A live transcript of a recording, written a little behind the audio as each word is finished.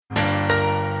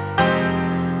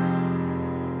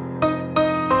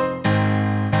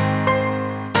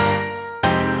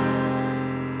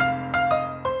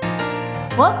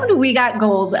Welcome to We Got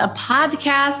Goals, a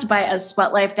podcast by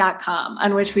asweatlife.com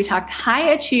on which we talk to high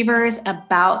achievers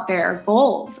about their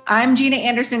goals. I'm Gina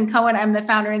Anderson Cohen. I'm the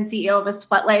founder and CEO of A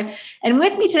Sweat Life. And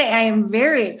with me today, I am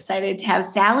very excited to have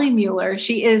Sally Mueller.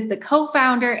 She is the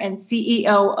co-founder and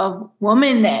CEO of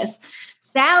Womanness.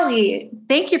 Sally,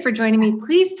 thank you for joining me.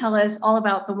 Please tell us all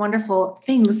about the wonderful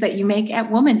things that you make at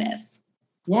Womanness.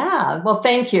 Yeah, well,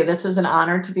 thank you. This is an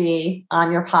honor to be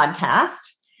on your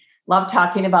podcast. Love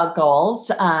talking about goals.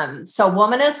 So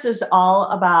Womanness is all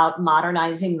about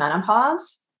modernizing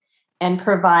menopause and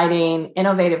providing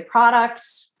innovative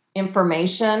products,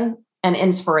 information, and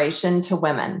inspiration to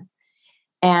women.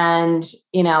 And,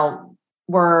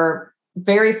 we're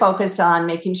very focused on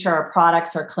making sure our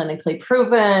products are clinically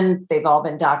proven. They've all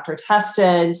been doctor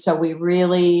tested. So we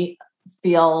really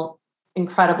feel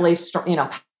incredibly,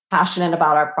 passionate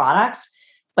about our products.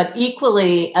 But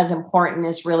equally as important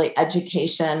is really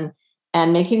education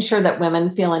and making sure that women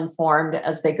feel informed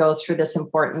as they go through this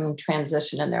important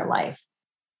transition in their life.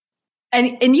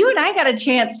 And you and I got a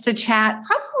chance to chat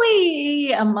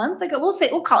probably a month ago.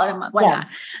 We'll call it a month. Why not?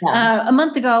 Yeah. A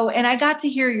month ago. And I got to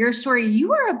hear your story.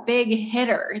 You are a big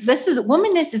hitter.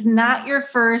 Womanness is not your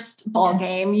first ball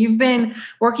game. You've been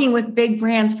working with big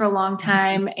brands for a long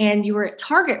time and you were at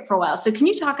Target for a while. So can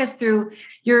you talk us through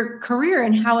your career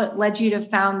and how it led you to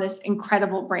found this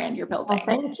incredible brand you're building?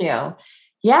 Well, thank you.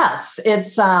 Yes,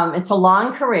 it's a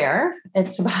long career.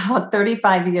 It's about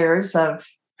 35 years of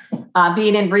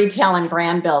being in retail and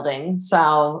brand building.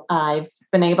 So I've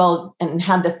been able and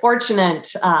had the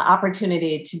fortunate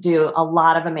opportunity to do a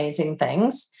lot of amazing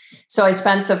things. So I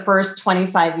spent the first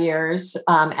 25 years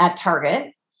at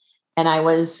Target, and I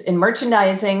was in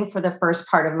merchandising for the first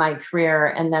part of my career.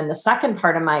 And then the second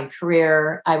part of my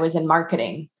career, I was in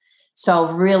marketing.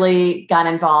 So really got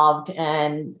involved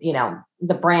in,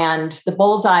 the brand, the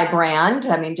Bullseye brand.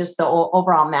 I mean, just the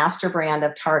overall master brand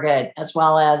of Target, as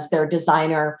well as their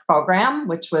designer program,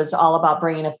 which was all about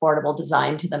bringing affordable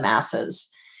design to the masses.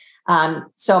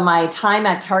 So my time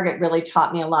at Target really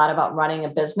taught me a lot about running a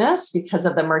business because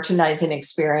of the merchandising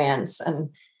experience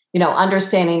and,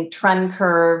 understanding trend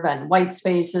curve and white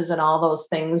spaces and all those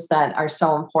things that are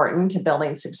so important to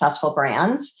building successful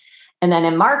brands. And then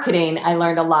in marketing, I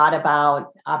learned a lot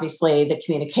about, obviously, the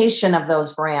communication of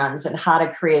those brands and how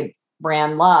to create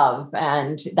brand love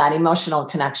and that emotional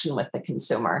connection with the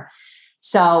consumer.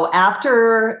 So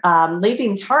after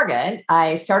leaving Target,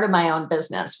 I started my own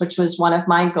business, which was one of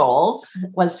my goals,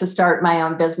 was to start my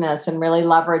own business and really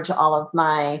leverage all of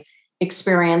my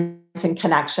experience and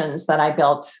connections that I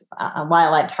built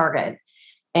while at Target.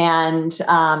 And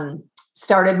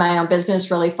started my own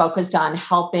business really focused on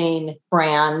helping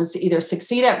brands either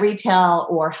succeed at retail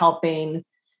or helping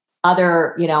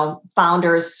other,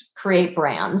 founders create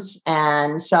brands.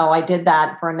 And so I did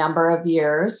that for a number of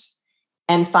years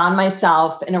and found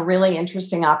myself in a really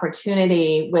interesting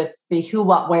opportunity with the Who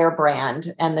What Wear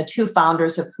brand and the two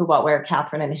founders of Who What Wear,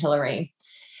 Catherine and Hillary.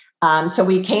 So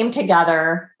we came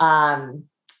together,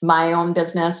 my own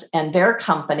business and their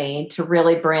company, to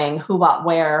really bring Who What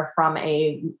Wear from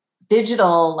a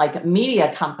digital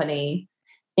media company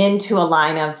into a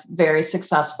line of very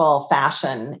successful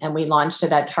fashion. And we launched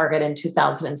it at Target in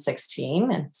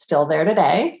 2016 and still there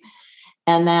today.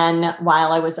 And then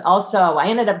while I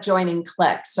ended up joining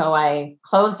Click. So I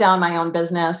closed down my own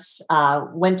business,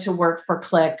 went to work for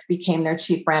Click, became their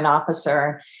chief brand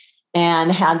officer,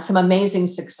 and had some amazing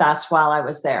success while I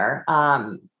was there.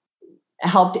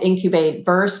 Helped incubate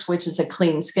Versed, which is a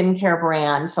clean skincare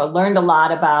brand. So I learned a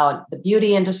lot about the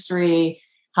beauty industry,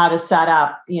 how to set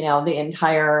up, the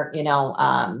entire,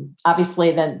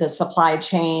 obviously the supply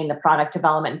chain, the product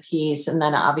development piece, and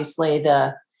then obviously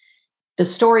the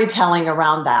storytelling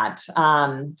around that.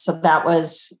 So that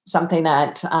was something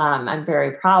that I'm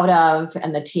very proud of.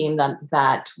 And the team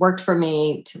that worked for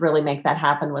me to really make that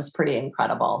happen was pretty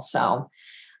incredible. So,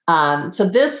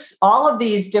 all of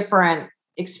these different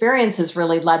experiences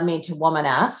really led me to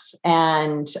Womanness.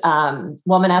 And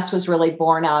Womanness was really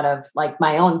born out of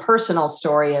my own personal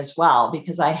story as well,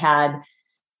 because I had,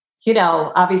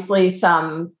 obviously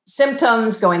some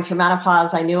symptoms going through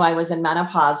menopause. I knew I was in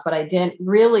menopause, but I didn't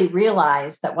really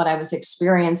realize that what I was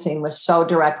experiencing was so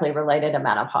directly related to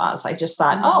menopause. I just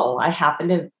thought, I happen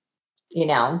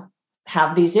to,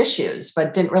 have these issues,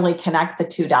 but didn't really connect the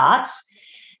two dots,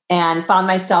 and found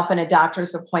myself in a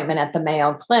doctor's appointment at the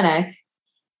Mayo Clinic.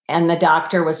 And the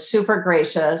doctor was super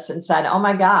gracious and said, "Oh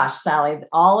my gosh, Sally,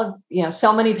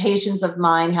 so many patients of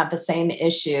mine have the same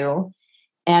issue,"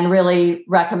 and really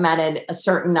recommended a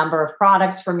certain number of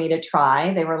products for me to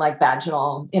try. They were like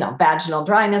vaginal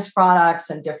dryness products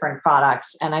and different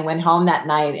products. And I went home that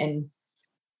night and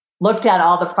looked at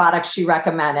all the products she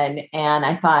recommended, and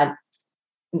I thought,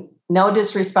 no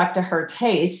disrespect to her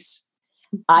taste,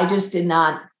 I just did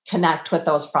not connect with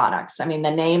those products. I mean,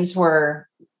 the names were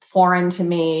foreign to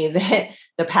me.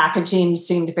 The packaging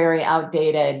seemed very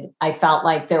outdated. I felt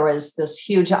like there was this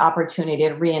huge opportunity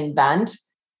to reinvent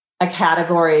a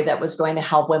category that was going to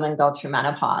help women go through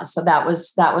menopause. So that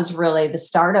was really the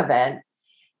start of it.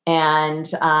 And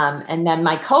then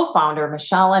my co-founder,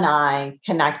 Michelle, and I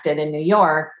connected in New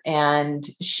York, and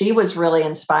she was really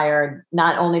inspired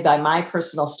not only by my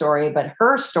personal story, but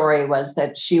her story was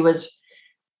that she was,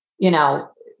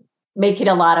 making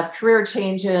a lot of career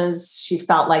changes. She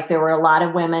felt like there were a lot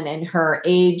of women in her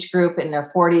age group in their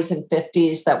 40s and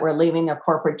 50s that were leaving their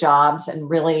corporate jobs and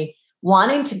really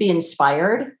wanting to be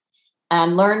inspired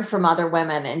and learn from other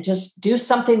women and just do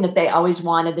something that they always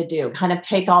wanted to do, kind of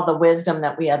take all the wisdom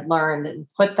that we had learned and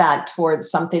put that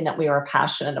towards something that we were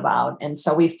passionate about. And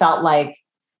so we felt like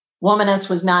Womaness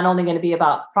was not only going to be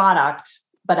about product,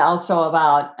 but also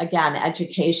about, again,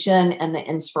 education and the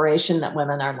inspiration that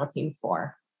women are looking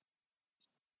for.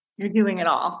 You're doing it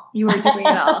all. You are doing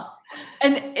it all.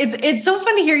 And it's so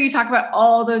fun to hear you talk about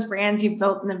all those brands you've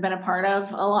built and have been a part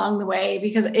of along the way,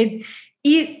 because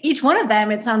each one of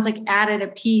them, it sounds like, added a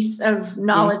piece of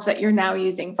knowledge that you're now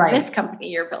using for this company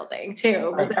you're building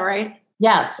too. Is that right?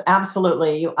 Yes,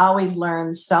 absolutely. You always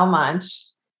learn so much.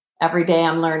 Every day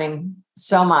I'm learning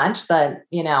so much that,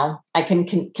 I can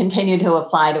continue to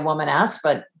apply to Womaness,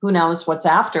 but who knows what's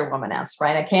after Womaness,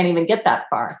 right? I can't even get that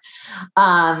far.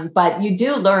 But you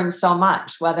do learn so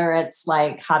much, whether it's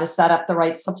like how to set up the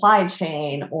right supply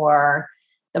chain or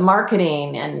the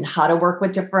marketing and how to work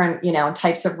with different,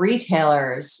 types of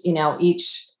retailers.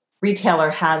 Each retailer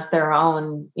has their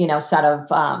own, set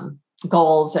of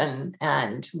goals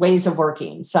and ways of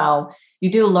working. So you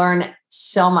do learn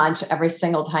so much every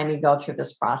single time you go through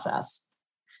this process.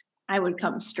 I would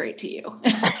come straight to you.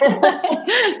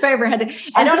 If I ever had to.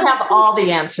 I don't have all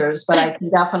the answers, but I can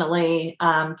definitely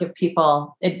give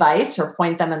people advice or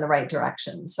point them in the right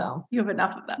direction. So you have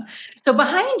enough of them. So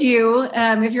behind you,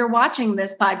 if you're watching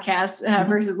this podcast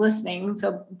versus listening,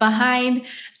 so behind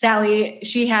Sally,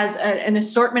 she has an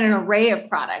assortment, an array of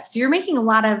products. So you're making a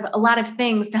lot of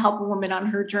things to help a woman on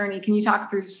her journey. Can you talk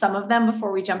through some of them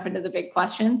before we jump into the big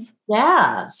questions?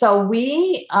 Yeah. So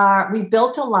we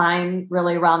built a line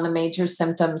really around the major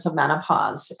symptoms of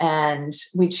menopause, and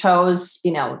we chose,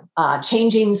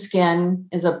 changing skin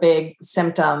is a big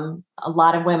symptom. A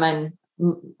lot of women,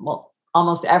 well,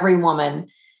 almost every woman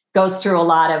goes through a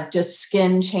lot of just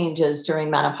skin changes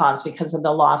during menopause because of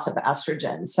the loss of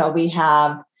estrogen. So we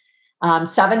have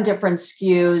 7 different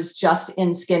SKUs just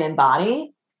in skin and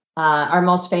body. Our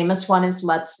most famous one is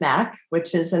Let's Neck,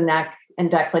 which is a neck and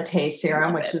décolleté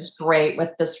serum, which is great with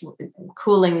this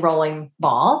cooling rolling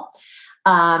ball.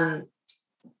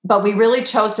 But we really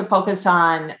chose to focus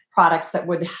on products that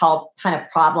would help kind of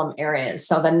problem areas.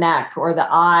 So the neck or the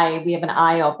eye, we have an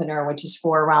eye opener, which is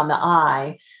for around the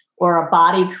eye, or a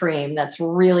body cream that's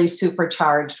really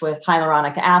supercharged with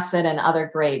hyaluronic acid and other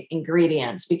great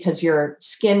ingredients because your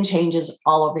skin changes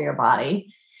all over your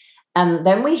body. And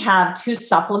then we have 2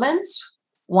 supplements.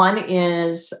 One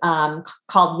is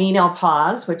called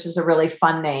Menopause, which is a really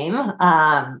fun name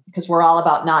because we're all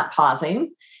about not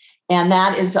pausing. And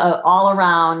that is an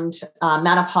all-around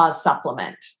menopause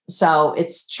supplement. So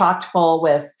it's chocked full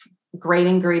with great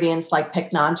ingredients like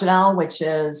pycnogenol, which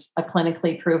is a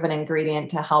clinically proven ingredient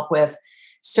to help with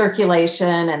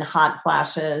circulation and hot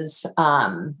flashes,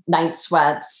 night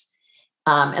sweats,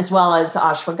 as well as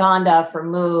ashwagandha for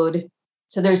mood.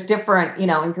 So there's different,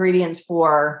 ingredients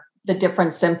for the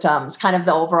different symptoms, kind of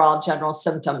the overall general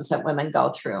symptoms that women go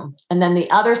through. And then the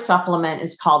other supplement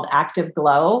is called Active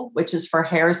Glow, which is for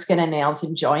hair, skin, and nails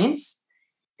and joints,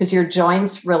 because your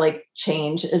joints really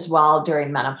change as well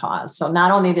during menopause. So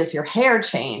not only does your hair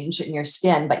change in your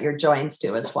skin, but your joints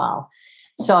do as well.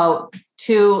 So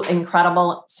 2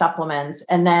 incredible supplements.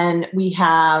 And then we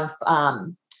have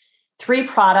 3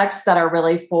 products that are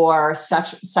really for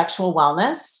sexual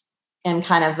wellness and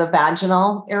kind of the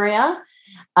vaginal area.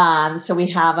 So we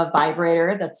have a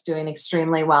vibrator that's doing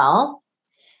extremely well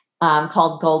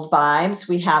called Gold Vibes.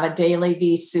 We have a Daily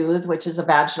V-Soothe, which is a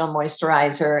vaginal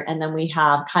moisturizer. And then we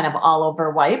have kind of all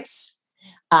over wipes.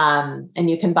 And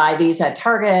you can buy these at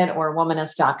Target or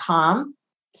womaness.com.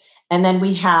 And then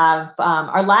we have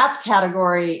our last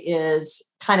category is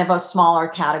kind of a smaller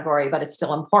category, but it's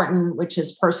still important, which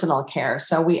is personal care.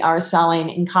 So we are selling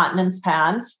incontinence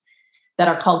pads that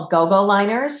are called go-go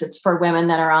liners. It's for women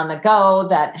that are on the go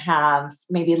that have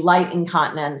maybe light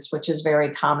incontinence, which is very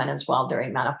common as well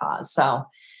during menopause. So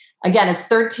again, it's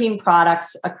 13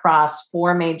 products across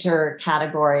 4 major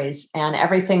categories, and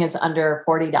everything is under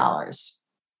 $40.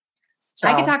 So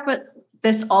I could talk about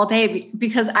this all day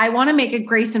because I want to make a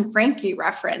Grace and Frankie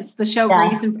reference, the show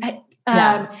Grace and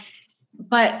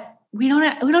but we don't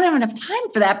have enough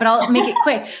time for that, but I'll make it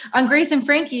quick. On Grace and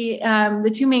Frankie,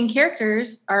 the 2 main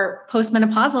characters are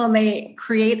postmenopausal, and they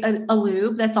create a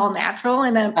lube that's all natural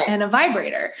and a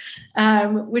vibrator,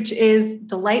 which is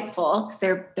delightful because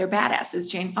they're badasses.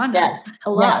 Jane Fonda. Yes.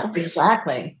 Hello. Yes,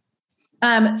 exactly.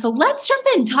 So let's jump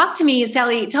in. Talk to me,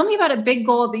 Sally. Tell me about a big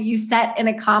goal that you set and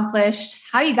accomplished,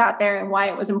 how you got there and why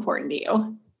it was important to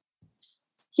you.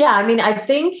 Yeah. I mean, I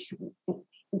think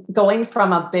going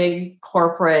from a big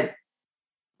corporate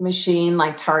machine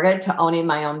like Target to owning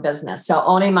my own business. So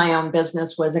owning my own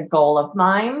business was a goal of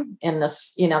mine in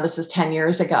this, this is 10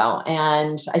 years ago.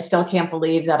 And I still can't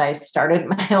believe that I started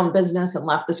my own business and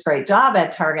left this great job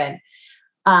at Target.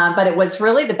 But it was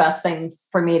really the best thing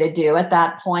for me to do at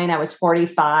that point. I was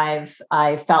 45.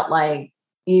 I felt like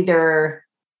either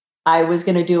I was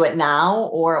going to do it now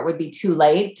or it would be too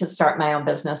late to start my own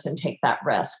business and take that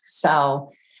risk.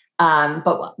 So,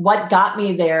 but what got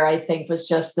me there, I think, was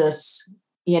just this,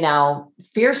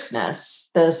 fierceness,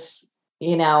 this,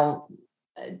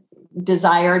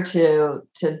 desire to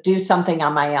do something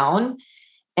on my own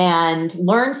and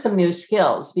learn some new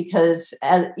skills, because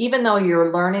even though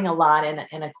you're learning a lot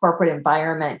in a corporate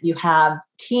environment, you have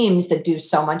teams that do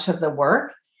so much of the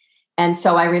work. And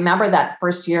so I remember that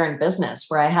first year in business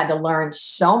where I had to learn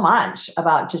so much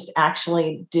about just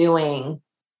actually doing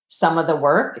some of the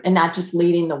work and not just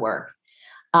leading the work.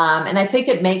 And I think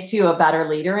it makes you a better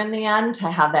leader in the end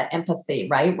to have that empathy,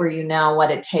 right? Where you know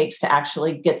what it takes to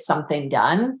actually get something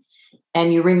done.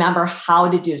 And you remember how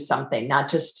to do something, not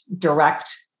just direct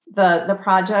the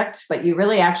project, but you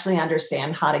really actually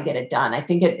understand how to get it done. I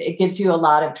think it gives you a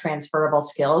lot of transferable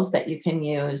skills that you can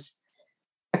use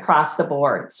across the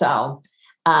board. So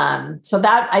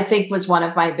that I think was one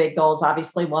of my big goals.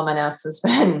 Obviously, Womaness has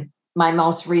been my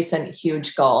most recent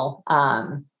huge goal.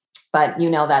 But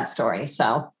that story.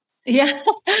 So yeah.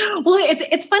 Well,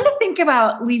 it's fun to think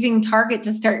about leaving Target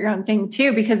to start your own thing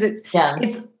too, because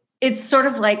it's sort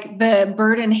of like the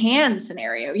bird in hand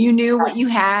scenario. You knew what you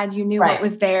had, you knew what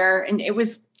was there, and it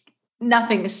was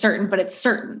nothing is certain, but it's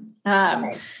certain.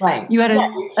 Right. You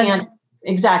had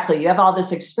exactly. You have all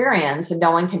this experience and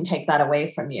no one can take that away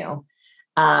from you.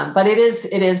 But it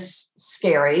is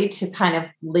scary to kind of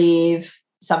leave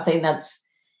something that's,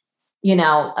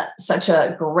 such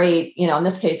a great, in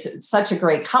this case, it's such a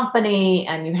great company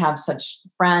and you have such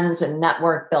friends and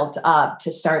network built up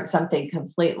to start something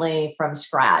completely from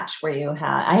scratch where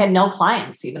I had no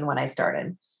clients even when I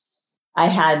started. I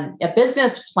had a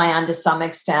business plan to some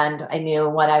extent. I knew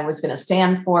what I was going to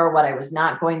stand for, what I was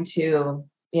not going to,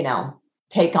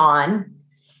 take on.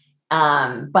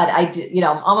 But I did,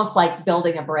 almost like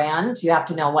building a brand, you have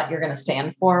to know what you're going to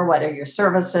stand for. What are your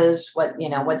services?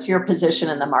 What's your position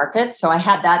in the market? So I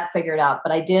had that figured out,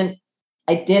 but I didn't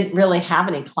really have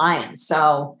any clients.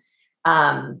 So,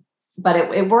 but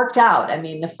it worked out. I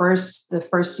mean, the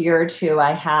first year or two,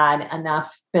 I had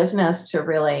enough business to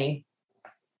really,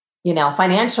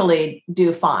 financially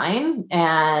do fine.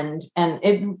 And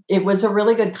it was a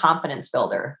really good confidence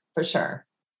builder for sure.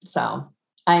 So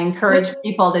I encourage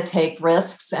people to take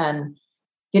risks and,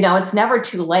 it's never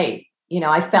too late.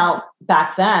 I felt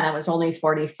back then I was only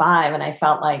 45 and I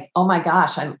felt like, oh my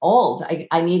gosh, I'm old.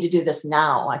 I need to do this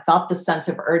now. I felt the sense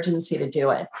of urgency to do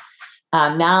it.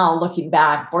 Now looking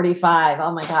back, 45,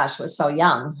 oh my gosh, was so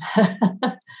young.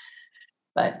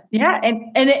 But yeah.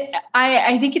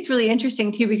 I think it's really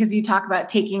interesting too, because you talk about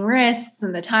taking risks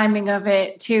and the timing of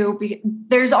it too.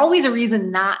 There's always a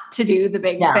reason not to do the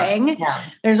big thing. Yeah.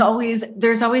 There's always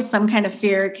some kind of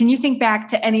fear. Can you think back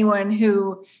to anyone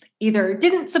who either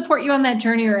didn't support you on that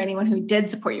journey or anyone who did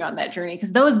support you on that journey?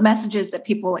 Because those messages that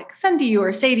people send to you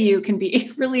or say to you can be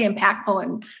really impactful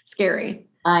and scary.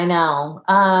 I know.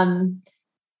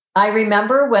 I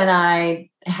remember when I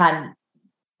had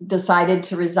decided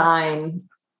to resign,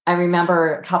 I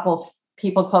remember a couple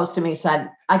people close to me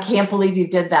said, I can't believe you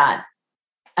did that.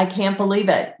 I can't believe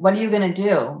it. What are you going to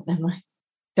do? And I'm like,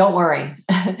 don't worry.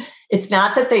 It's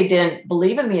not that they didn't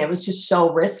believe in me. It was just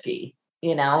so risky.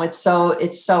 It's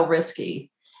so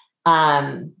risky.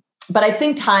 But I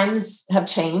think times have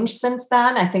changed since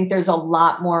then. I think there's a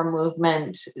lot more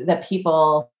movement that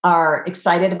people are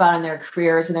excited about in their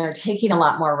careers and they're taking a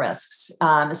lot more risks,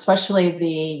 especially the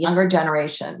younger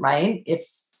generation, right?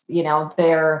 It's,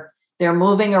 they're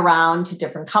moving around to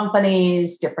different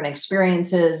companies, different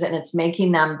experiences, and it's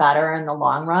making them better in the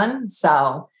long run.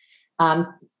 So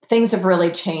things have really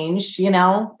changed,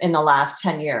 in the last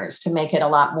 10 years to make it a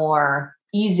lot more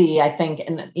easy, I think,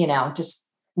 and, just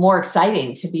more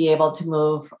exciting to be able to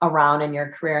move around in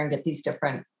your career and get these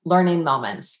different learning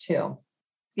moments too.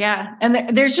 Yeah.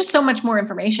 And there's just so much more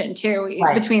information too,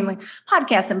 Right. between like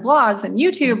podcasts and blogs and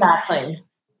YouTube. Exactly.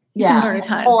 You can learn a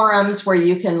ton. Forums where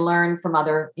you can learn from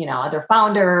other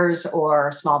founders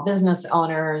or small business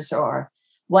owners or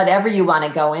whatever you want to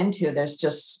go into. There's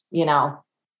just,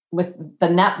 with the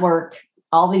network,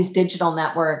 all these digital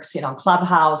networks,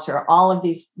 Clubhouse or all of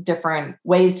these different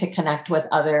ways to connect with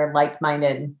other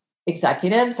like-minded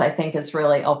executives, I think has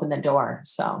really opened the door.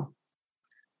 So.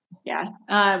 Yeah.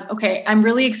 Okay. I'm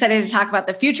really excited to talk about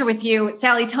the future with you.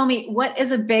 Sally, tell me, what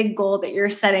is a big goal that you're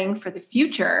setting for the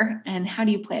future and how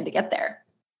do you plan to get there?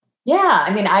 Yeah.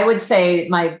 I mean, I would say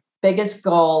my biggest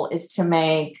goal is to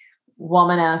make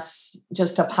Womaness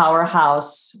just a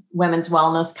powerhouse women's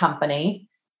wellness company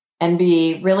and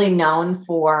be really known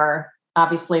for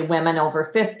obviously women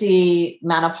over 50,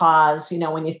 menopause.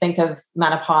 When you think of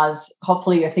menopause,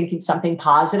 hopefully you're thinking something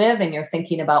positive and you're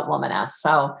thinking about Womaness.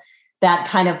 So that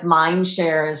kind of mind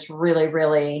share is really,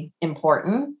 really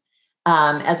important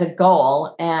as a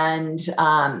goal. And,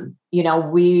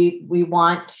 we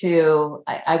want to,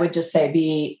 I would just say,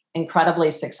 be incredibly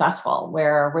successful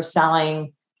where we're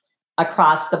selling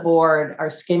across the board our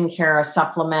skincare, our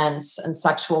supplements and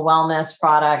sexual wellness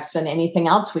products and anything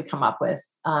else we come up with.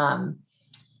 So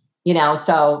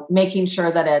making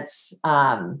sure that it's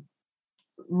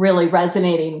really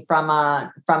resonating from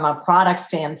a product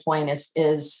standpoint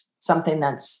is something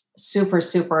that's super,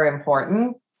 super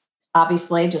important.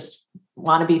 Obviously, just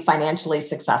want to be financially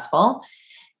successful.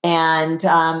 And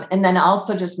then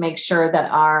also just make sure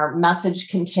that our message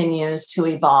continues to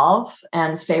evolve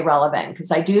and stay relevant.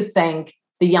 Because I do think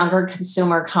the younger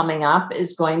consumer coming up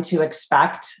is going to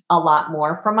expect a lot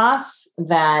more from us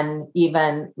than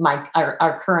even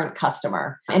our current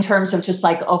customer in terms of just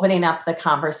like opening up the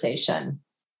conversation.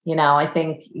 I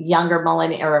think younger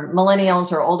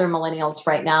millennials or older millennials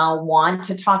right now want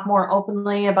to talk more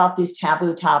openly about these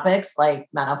taboo topics like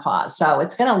menopause. So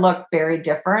it's going to look very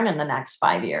different in the next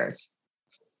 5 years.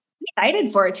 I'm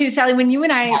excited for it too. Sally, when you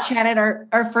and I chatted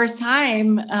our first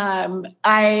time,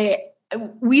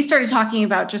 we started talking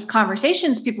about just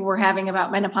conversations people were having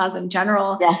about menopause in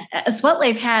general. Yeah. Sweat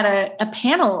Life had a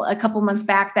panel a couple months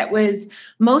back that was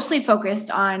mostly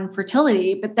focused on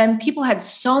fertility, but then people had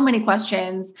so many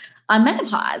questions on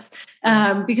menopause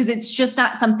because it's just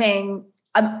not something.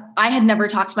 I had never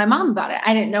talked to my mom about it.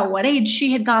 I didn't know what age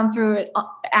she had gone through it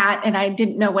at, and I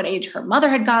didn't know what age her mother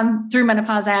had gone through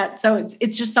menopause at. So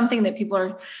it's just something that people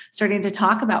are starting to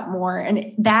talk about more.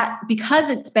 And that, because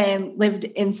it's been lived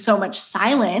in so much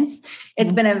silence,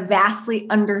 it's been a vastly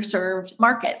underserved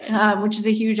market, which is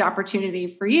a huge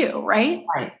opportunity for you, right?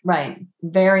 Right.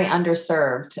 Very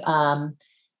underserved.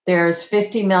 There's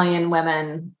 50 million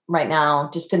women right now,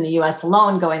 just in the US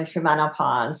alone, going through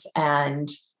menopause. And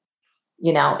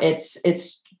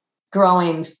it's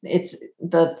growing. It's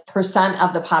the percent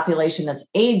of the population that's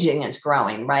aging is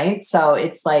growing, right? So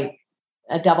it's like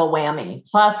a double whammy.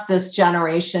 Plus, this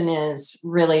generation is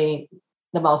really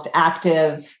the most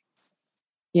active.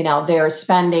 They're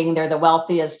the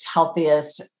wealthiest,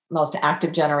 healthiest, most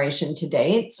active generation to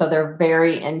date. So they're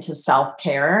very into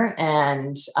self-care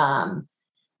and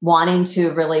wanting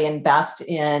to really invest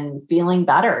in feeling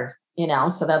better.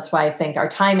 So that's why I think our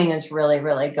timing is really,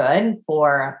 really good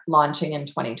for launching in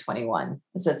 2021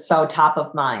 because it's so top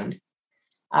of mind,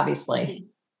 obviously.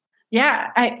 Yeah.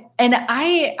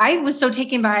 I was so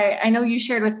taken by, I know you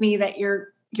shared with me that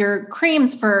your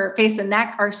creams for face and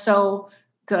neck are so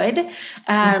good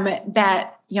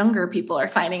that younger people are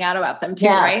finding out about them too,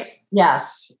 right?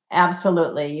 Yes,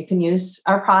 absolutely. You can use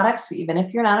our products even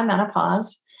if you're not in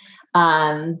menopause.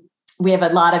 We have a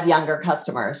lot of younger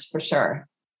customers for sure.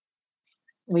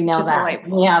 We know that.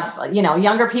 Delightful. We have,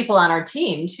 younger people on our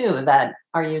team too that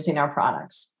are using our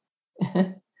products.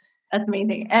 That's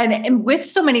amazing. And with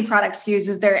so many product SKUs,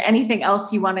 is there anything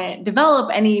else you want to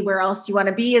develop? Anywhere else you want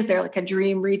to be? Is there like a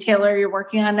dream retailer you're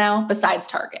working on now besides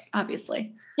Target,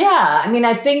 obviously? Yeah. I mean,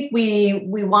 I think we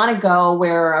want to go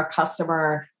where our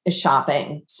customer is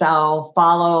shopping. So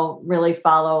really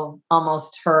follow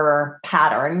almost her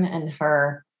pattern and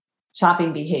her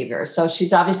shopping behavior. So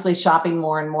she's obviously shopping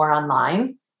more and more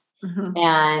online. Mm-hmm.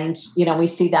 And, we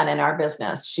see that in our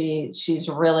business. She's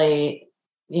really,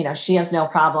 she has no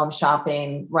problem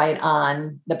shopping right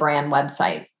on the brand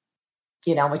website,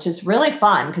 which is really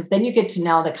fun because then you get to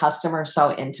know the customer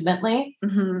so intimately.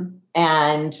 Mm-hmm.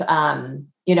 And,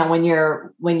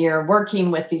 when you're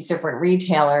working with these different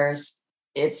retailers,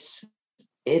 it's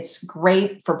it's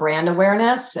great for brand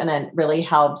awareness, and it really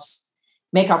helps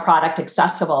make our product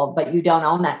accessible, but you don't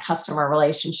own that customer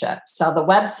relationship. So the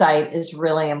website is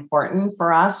really important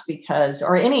for us because,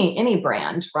 or any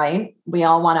brand, right? We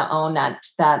all want to own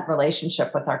that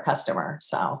relationship with our customer.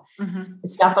 So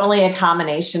it's definitely a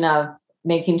combination of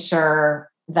making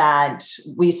sure that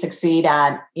we succeed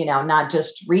at, not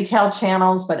just retail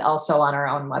channels, but also on our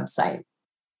own website.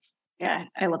 Yeah,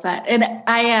 I love that.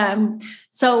 And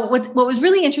so what was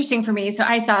really interesting for me, so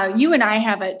I saw you and I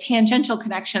have a tangential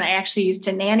connection. I actually used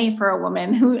to nanny for a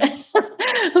woman who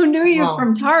knew you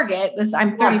from Target.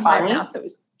 I'm 35 now, so it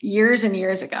was years and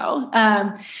years ago.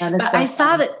 But I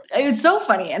saw that it was so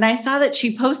funny. And I saw that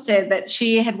she posted that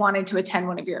she had wanted to attend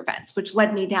one of your events, which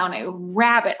led me down a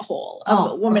rabbit hole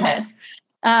of womanness.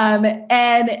 Okay.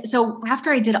 And so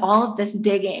after I did all of this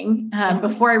digging,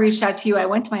 before I reached out to you, I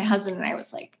went to my husband and I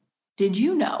was like, did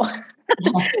you know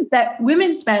that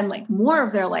women spend like more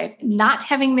of their life not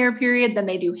having their period than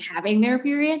they do having their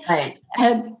period? Right.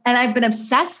 And I've been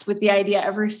obsessed with the idea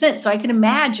ever since. So I can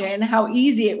imagine how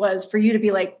easy it was for you to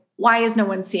be like, why is no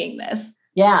one seeing this?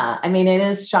 Yeah. I mean, it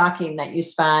is shocking that you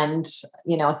spend,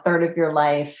 a third of your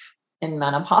life in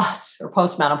menopause or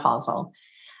postmenopausal.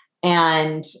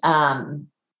 And,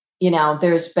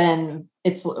 there's been,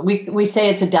 we say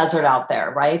it's a desert out there,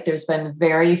 right? There's been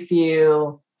very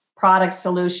few product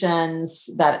solutions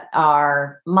that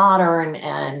are modern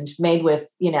and made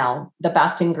with, the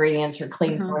best ingredients or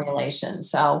clean formulation.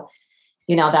 So,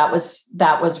 that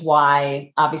was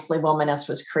why obviously Womaness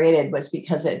was created, was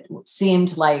because it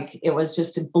seemed like it was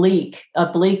just a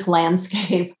bleak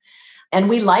landscape. And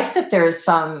we like that there's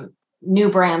some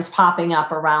new brands popping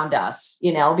up around us,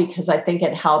 because I think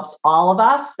it helps all of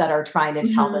us that are trying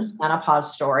to tell this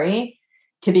menopause story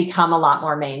to become a lot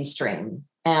more mainstream.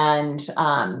 And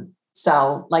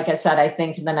so, like I said, I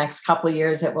think in the next couple of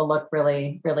years, it will look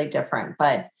really, really different.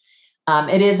 But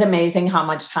it is amazing how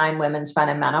much time women spend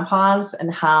in menopause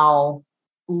and how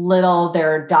little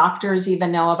their doctors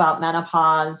even know about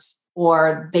menopause,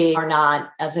 or they are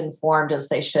not as informed as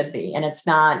they should be. And it's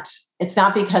not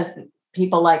because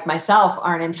people like myself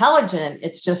aren't intelligent.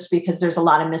 It's just because there's a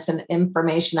lot of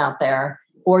misinformation out there,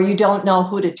 or you don't know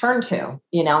who to turn to.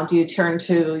 Do you turn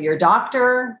to your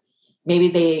doctor? Maybe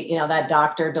that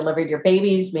doctor delivered your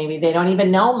babies. Maybe they don't even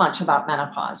know much about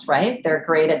menopause, right? They're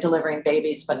great at delivering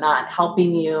babies, but not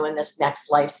helping you in this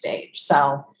next life stage.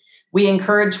 So we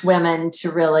encourage women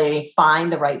to really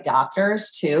find the right doctors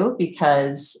too,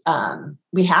 because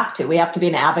we have to be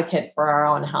an advocate for our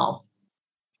own health.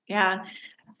 Yeah.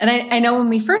 And I know when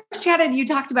we first chatted, you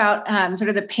talked about sort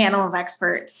of the panel of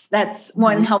experts. That's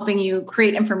one helping you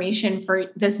create information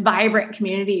for this vibrant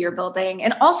community you're building,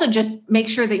 and also just make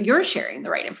sure that you're sharing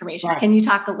the right information. Right. Can you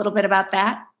talk a little bit about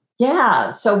that? Yeah.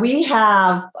 So we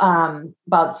have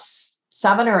about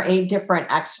 7 or 8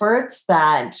 different experts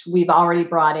that we've already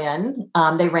brought in.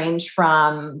 They range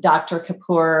from Dr.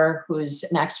 Kapoor, who's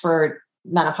an expert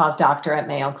menopause doctor at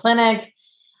Mayo Clinic,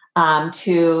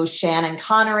 to Shannon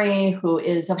Connery, who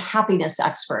is a happiness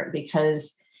expert,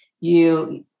 because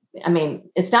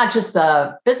it's not just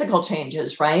the physical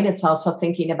changes, right? It's also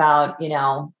thinking about,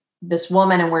 this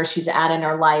woman and where she's at in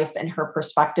her life and her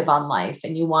perspective on life.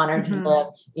 And you want her to live,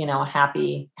 a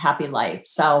happy life.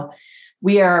 So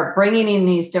we are bringing in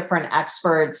these different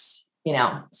experts,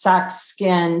 sex,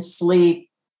 skin, sleep,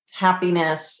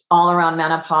 happiness, all around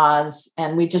menopause.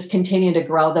 And we just continue to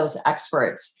grow those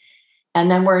experts. And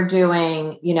then we're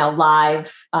doing,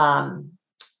 live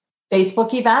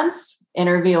Facebook events,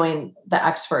 interviewing the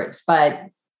experts. But,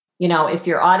 if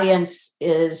your audience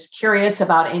is curious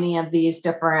about any of these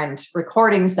different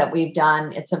recordings that we've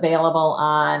done, it's available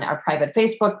on our private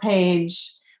Facebook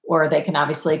page, or they can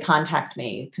obviously contact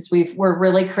me, because we're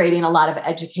really creating a lot of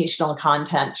educational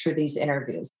content through these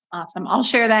interviews. Awesome. I'll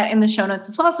share that in the show notes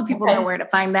as well, so people know where to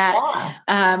find that.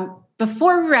 Yeah.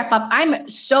 Before we wrap up, I'm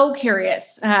so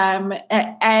curious.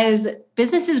 As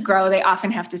businesses grow, they often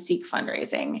have to seek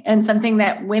fundraising. And something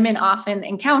that women often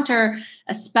encounter,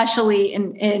 especially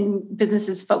in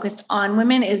businesses focused on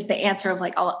women, is the answer of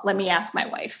like, let me ask my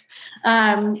wife.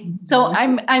 So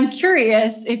I'm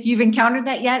curious if you've encountered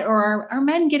that yet, or are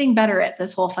men getting better at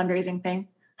this whole fundraising thing?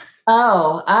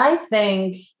 Oh, I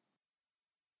think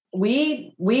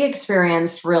we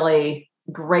experienced really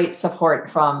great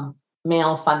support from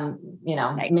male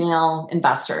male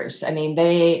investors. I mean,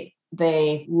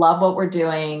 they love what we're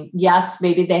doing. Yes,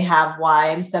 maybe they have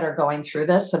wives that are going through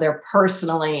this, so they're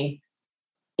personally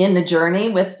in the journey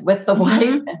with the wife,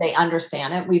 and they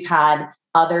understand it. We've had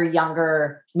other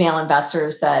younger male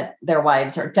investors that their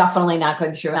wives are definitely not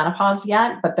going through menopause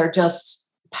yet, but they're just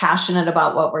passionate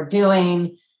about what we're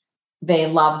doing. They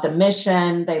love the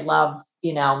mission. They love,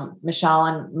 Michelle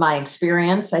and my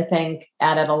experience, I think,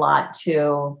 added a lot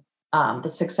to the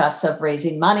success of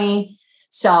raising money.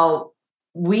 So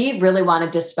we really want to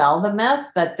dispel the myth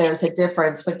that there's a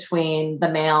difference between the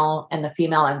male and the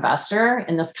female investor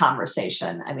in this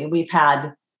conversation. I mean, we've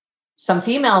had some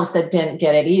females that didn't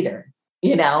get it either,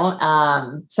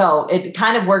 so it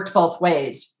kind of worked both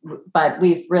ways, but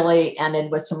we've really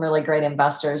ended with some really great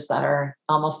investors that are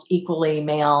almost equally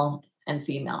male and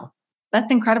female.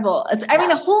 That's incredible. I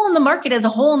mean, a hole in the market is a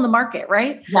hole in the market,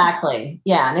 right? Exactly.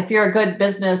 Yeah. And if you're a good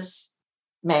business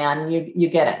man, you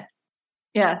get it.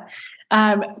 Yeah.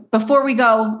 Before we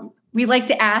go, we like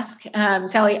to ask,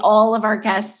 Sally, all of our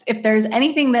guests, if there's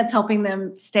anything that's helping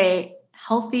them stay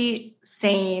healthy,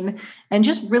 sane, and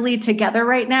just really together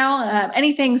right now,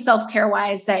 anything self-care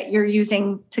wise that you're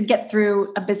using to get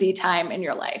through a busy time in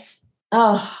your life?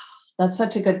 Oh, that's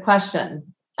such a good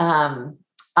question.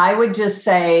 I would just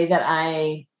say that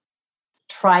I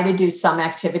try to do some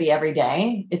activity every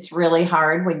day. It's really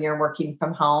hard when you're working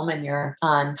from home and you're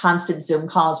on constant Zoom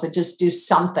calls, but just do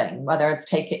something, whether it's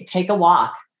take a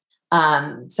walk.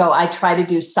 So I try to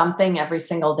do something every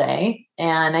single day,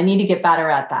 and I need to get better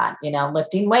at that,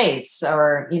 lifting weights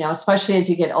or, especially as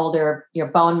you get older, your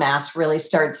bone mass really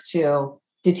starts to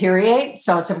deteriorate.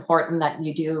 So it's important that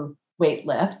you do weight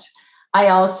lift. I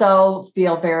also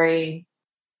feel very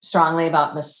strongly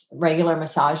about regular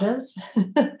massages.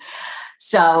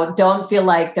 So don't feel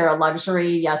like they're a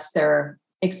luxury. Yes, they're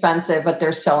expensive, but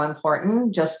they're so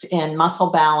important just in muscle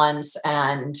balance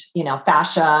and,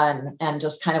 fascia and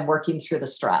just kind of working through the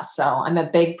stress. So I'm a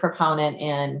big proponent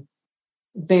in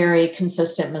very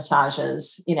consistent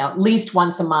massages, at least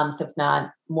once a month, if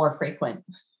not more frequent.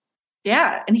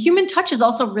 Yeah. And human touch is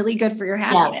also really good for your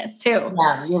happiness too.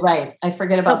 Yeah, you're right. I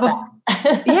forget about that.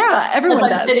 Yeah. Everyone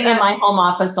does. I'm sitting in my home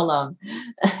office alone.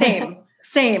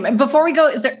 Same. And before we go,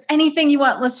 is there anything you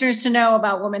want listeners to know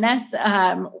about Womaness,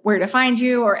 where to find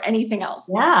you or anything else?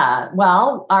 Yeah.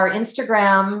 Well, our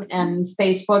Instagram and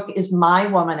Facebook is My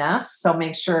Womaness. So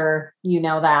make sure you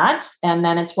know that. And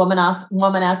then it's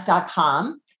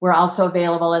womaness.com. We're also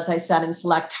available, as I said, in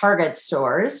select Target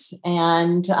stores.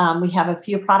 And we have a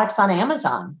few products on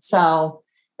Amazon. So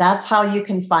that's how you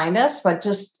can find us. But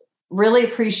just really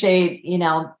appreciate,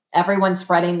 everyone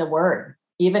spreading the word.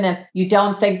 Even if you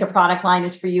don't think the product line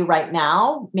is for you right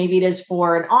now, maybe it is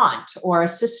for an aunt or a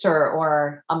sister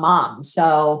or a mom.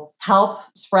 So help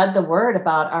spread the word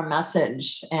about our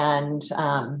message and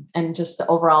just the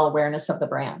overall awareness of the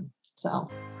brand. So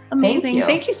amazing.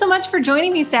 Thank you so much for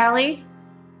joining me, Sally.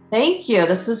 Thank you.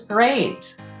 This was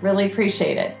great. Really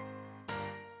appreciate it.